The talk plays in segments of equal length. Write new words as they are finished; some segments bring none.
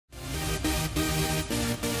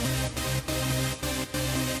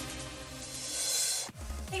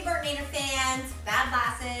friends, bad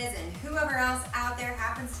glasses, and whoever else out there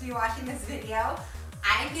happens to be watching this video,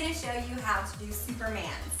 I'm gonna show you how to do Supermans.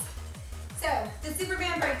 So, the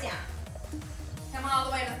Superman breakdown. Come all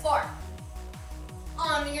the way to the floor.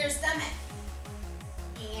 Onto your stomach.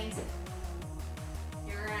 And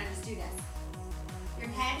you're gonna just do this. Your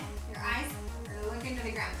head, your eyes are looking to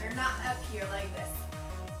the ground. They're not up here like this.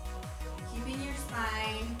 Keeping your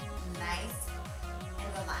spine nice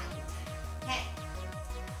and aligned. Okay,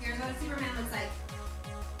 here's what a Superman looks like.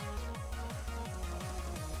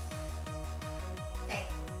 Okay,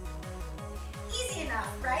 easy enough,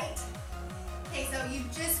 right? Okay, so you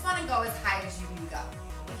just want to go as high as you can go.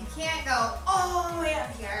 If you can't go all the way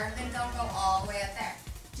up here, then don't go all the way up there.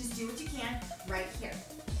 Just do what you can right here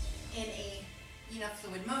in a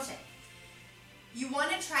fluid motion. You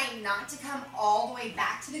want to try not to come all the way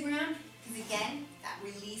back to the ground, because again, that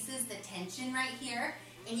releases the tension right here,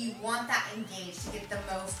 and you want that engaged to get the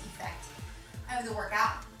most effect of the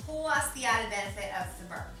workout, plus the added benefit of the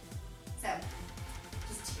burn. So,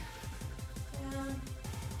 just here, down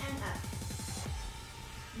and up.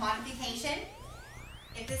 Modification.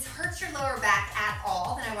 If this hurts your lower back at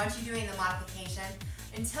all, then I want you doing the modification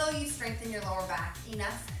until you strengthen your lower back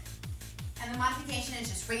enough. And the modification is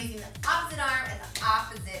just raising the opposite arm and the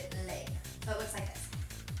opposite leg. So it looks like this.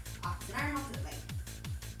 Opposite arm, opposite leg.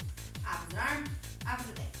 Opposite arm,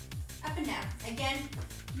 opposite leg. Up and down. Again,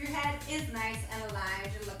 your head is nice and aligned.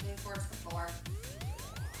 You're looking towards the floor.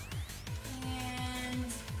 And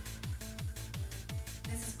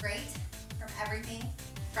this is great from everything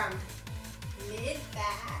from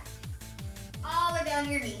mid-back all the way down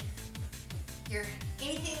to your knee.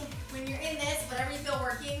 When you're in this, whatever you feel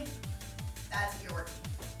working, that's what you're working.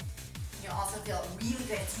 You'll also feel really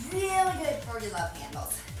good. It's really good for your love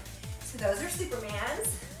handles. So those are Supermans.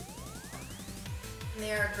 And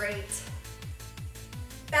they're a great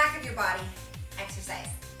back of your body exercise.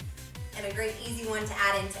 And a great easy one to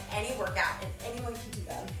add into any workout, and anyone can do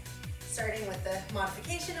them. Starting with the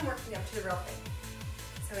modification and working up to the real thing.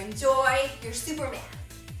 So enjoy your Superman.